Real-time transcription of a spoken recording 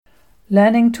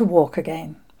Learning to walk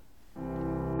again.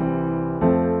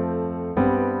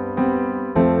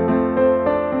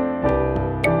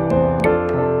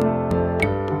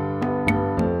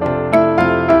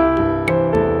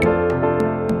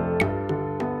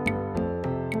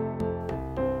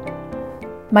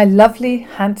 My lovely,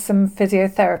 handsome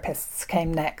physiotherapists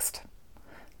came next.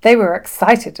 They were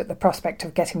excited at the prospect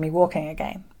of getting me walking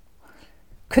again.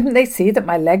 Couldn't they see that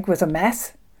my leg was a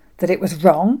mess? That it was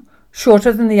wrong,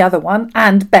 shorter than the other one,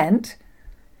 and bent?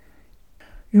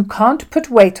 "You can't put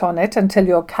weight on it until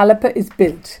your caliper is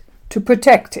built, to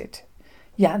protect it,"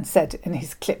 Jan said in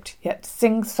his clipped yet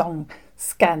sing-song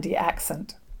Scandi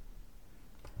accent.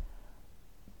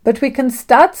 "But we can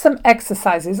start some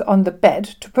exercises on the bed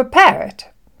to prepare it."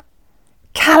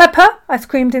 "Caliper!" I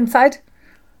screamed inside.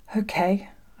 "Okay,"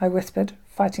 I whispered,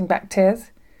 fighting back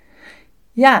tears.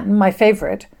 Jan, my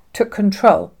favourite, took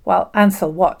control while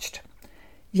Ansel watched.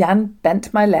 Jan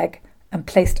bent my leg and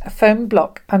placed a foam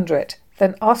block under it,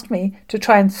 then asked me to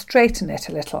try and straighten it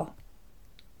a little.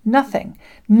 Nothing!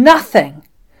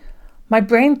 My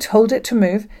brain told it to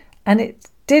move, and it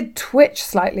did twitch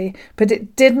slightly, but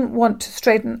it didn't want to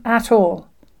straighten at all.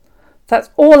 That's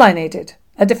all I needed,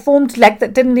 a deformed leg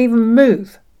that didn't even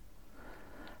move.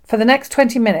 For the next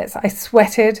 20 minutes I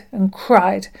sweated and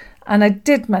cried, and I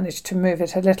did manage to move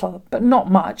it a little, but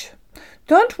not much.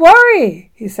 "Don't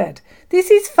worry," he said.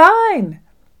 "This is fine.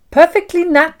 Perfectly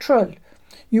natural.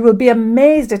 You will be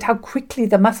amazed at how quickly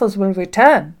the muscles will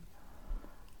return."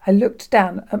 I looked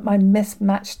down at my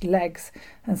mismatched legs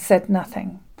and said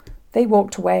nothing. They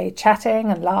walked away, chatting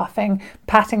and laughing,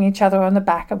 patting each other on the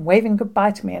back and waving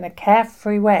goodbye to me in a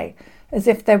carefree way, as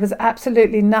if there was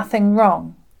absolutely nothing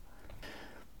wrong.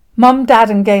 Mum, Dad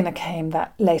and Gaynor came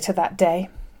later that day.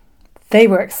 They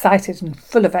were excited and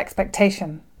full of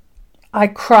expectation. I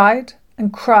cried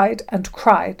and cried and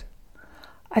cried.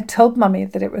 I told Mummy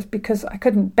that it was because I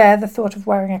couldn't bear the thought of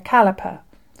wearing a caliper,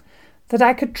 that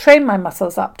I could train my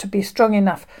muscles up to be strong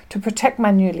enough to protect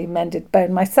my newly mended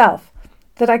bone myself,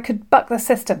 that I could buck the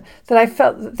system that I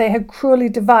felt that they had cruelly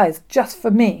devised just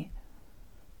for me.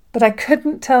 But I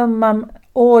couldn't tell Mum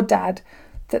or Dad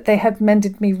that they had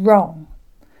mended me wrong,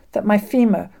 that my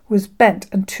femur was bent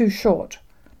and too short.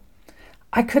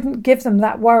 I couldn't give them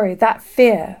that worry, that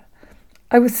fear.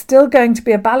 I was still going to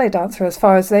be a ballet dancer as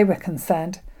far as they were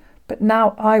concerned, but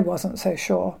now I wasn't so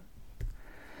sure.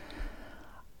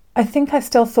 I think I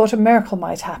still thought a miracle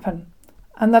might happen,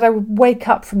 and that I would wake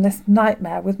up from this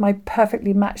nightmare with my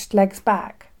perfectly matched legs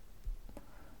back.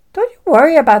 "Don't you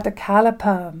worry about the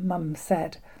caliper," Mum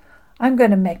said. "I'm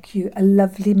going to make you a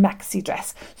lovely maxi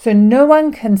dress so no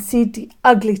one can see the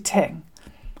ugly thing."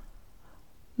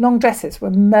 Long dresses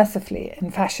were mercifully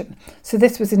in fashion, so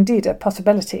this was indeed a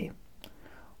possibility.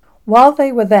 While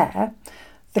they were there,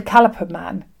 the caliper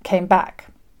man came back.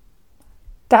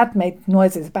 Dad made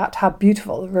noises about how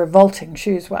beautiful the revolting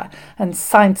shoes were and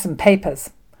signed some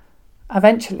papers.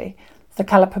 Eventually, the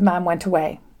caliper man went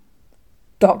away.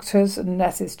 Doctors and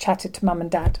nurses chatted to Mum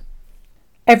and Dad.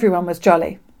 Everyone was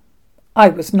jolly. I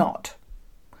was not.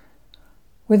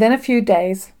 Within a few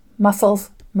days, muscles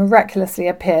miraculously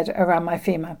appeared around my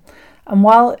femur, and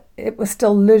while it was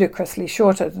still ludicrously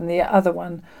shorter than the other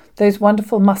one, those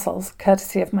wonderful muscles,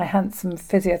 courtesy of my handsome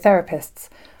physiotherapists,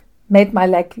 made my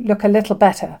leg look a little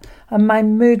better, and my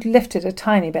mood lifted a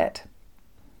tiny bit.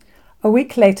 A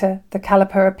week later, the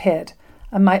caliper appeared,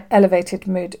 and my elevated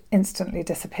mood instantly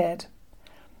disappeared.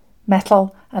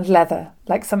 Metal and leather,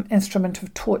 like some instrument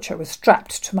of torture, was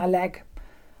strapped to my leg.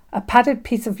 A padded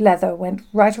piece of leather went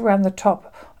right around the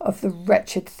top of the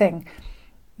wretched thing,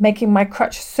 making my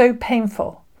crutch so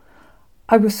painful.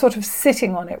 I was sort of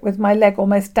sitting on it with my leg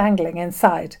almost dangling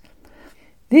inside.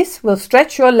 "This will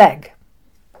stretch your leg,"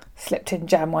 slipped in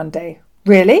Jan one day.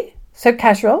 "Really? So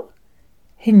casual?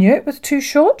 He knew it was too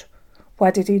short?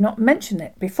 Why did he not mention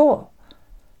it before?"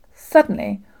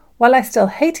 Suddenly, while I still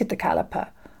hated the caliper,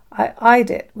 I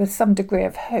eyed it with some degree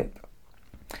of hope.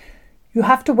 "You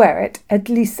have to wear it at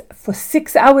least for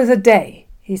 6 hours a day,"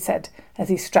 he said as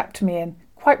he strapped me in,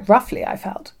 quite roughly I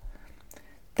felt.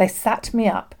 They sat me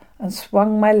up and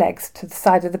swung my legs to the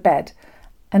side of the bed,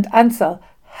 and Ansel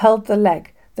held the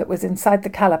leg that was inside the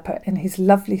caliper in his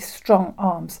lovely strong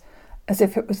arms, as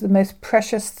if it was the most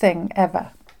precious thing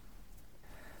ever.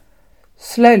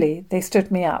 Slowly they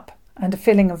stood me up, and a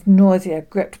feeling of nausea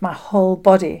gripped my whole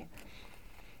body.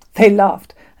 They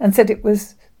laughed and said it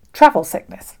was travel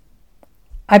sickness.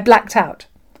 I blacked out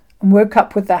and woke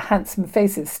up with their handsome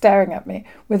faces staring at me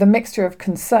with a mixture of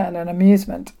concern and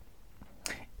amusement.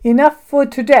 "Enough for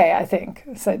today, I think,"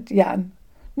 said Jan.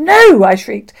 "No!" I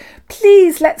shrieked.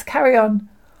 "Please, let's carry on."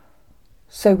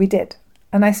 So we did.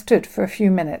 and I stood for a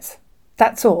few minutes.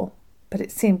 That's all, but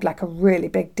it seemed like a really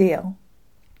big deal.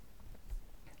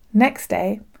 Next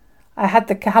day, I had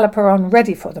the caliper on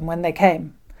ready for them when they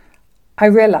came. I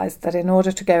realised that in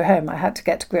order to go home, I had to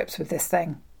get to grips with this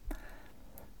thing.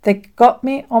 They got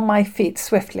me on my feet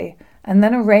swiftly and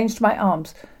then arranged my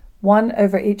arms, one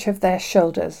over each of their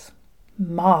shoulders.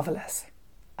 Marvellous.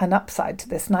 An upside to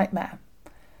this nightmare.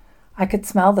 I could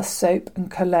smell the soap and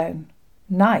cologne.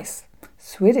 Nice.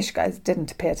 Swedish guys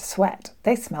didn't appear to sweat.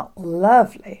 They smelled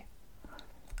lovely.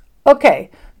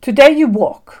 Okay, today you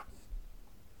walk.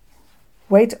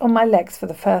 Weight on my legs for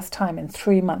the first time in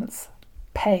 3 months.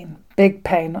 Pain, big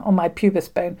pain on my pubis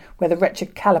bone where the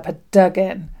wretched caliper dug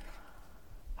in.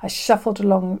 I shuffled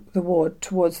along the ward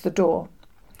towards the door.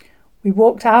 We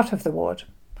walked out of the ward.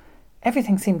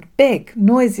 Everything seemed big,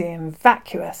 noisy, and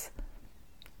vacuous.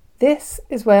 This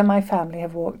is where my family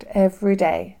have walked every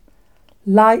day.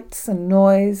 Lights and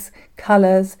noise,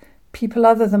 colours, people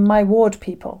other than my ward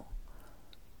people.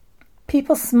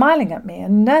 People smiling at me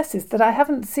and nurses that I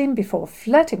haven't seen before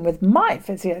flirting with my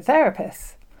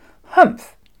physiotherapists.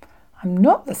 Humph! I'm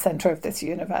not the centre of this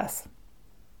universe.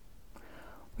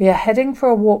 We are heading for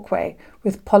a walkway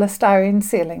with polystyrene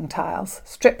ceiling tiles,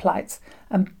 strip lights,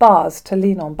 and bars to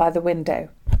lean on by the window.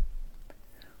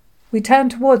 We turn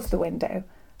towards the window,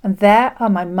 and there are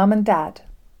my mum and dad,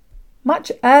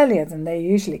 much earlier than they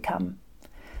usually come.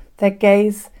 Their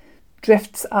gaze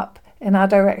drifts up in our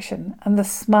direction, and the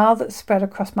smile that spread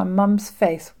across my mum's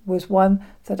face was one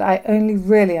that I only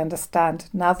really understand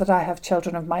now that I have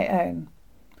children of my own.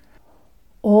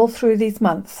 All through these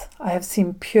months, I have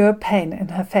seen pure pain in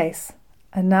her face,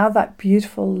 and now that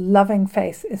beautiful, loving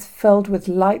face is filled with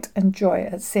light and joy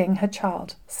at seeing her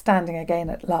child standing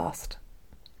again at last.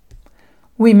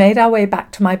 We made our way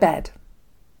back to my bed.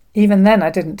 Even then I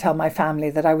didn't tell my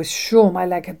family that I was sure my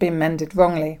leg had been mended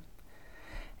wrongly.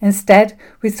 Instead,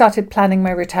 we started planning my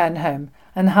return home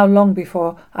and how long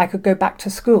before I could go back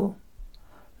to school.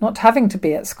 Not having to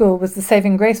be at school was the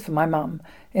saving grace for my mum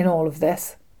in all of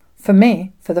this. For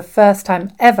me, for the first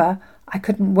time ever, I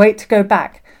couldn't wait to go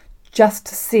back just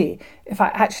to see if I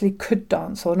actually could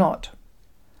dance or not.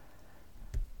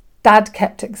 Dad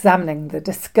kept examining the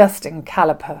disgusting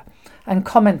caliper and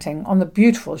commenting on the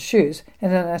beautiful shoes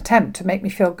in an attempt to make me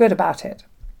feel good about it.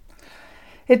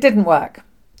 It didn't work.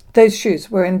 Those shoes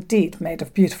were indeed made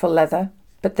of beautiful leather,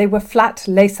 but they were flat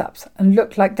lace-ups and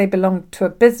looked like they belonged to a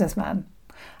businessman.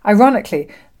 Ironically,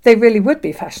 they really would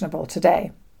be fashionable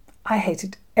today. I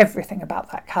hated everything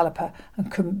about that caliper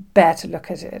and couldn't bear to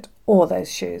look at it or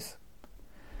those shoes.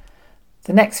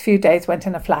 The next few days went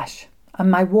in a flash, and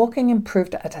my walking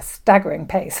improved at a staggering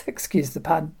pace, excuse the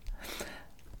pun.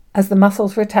 As the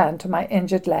muscles returned to my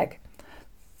injured leg,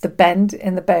 the bend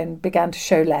in the bone began to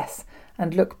show less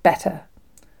and look better,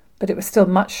 but it was still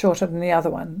much shorter than the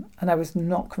other one, and I was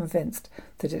not convinced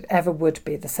that it ever would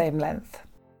be the same length.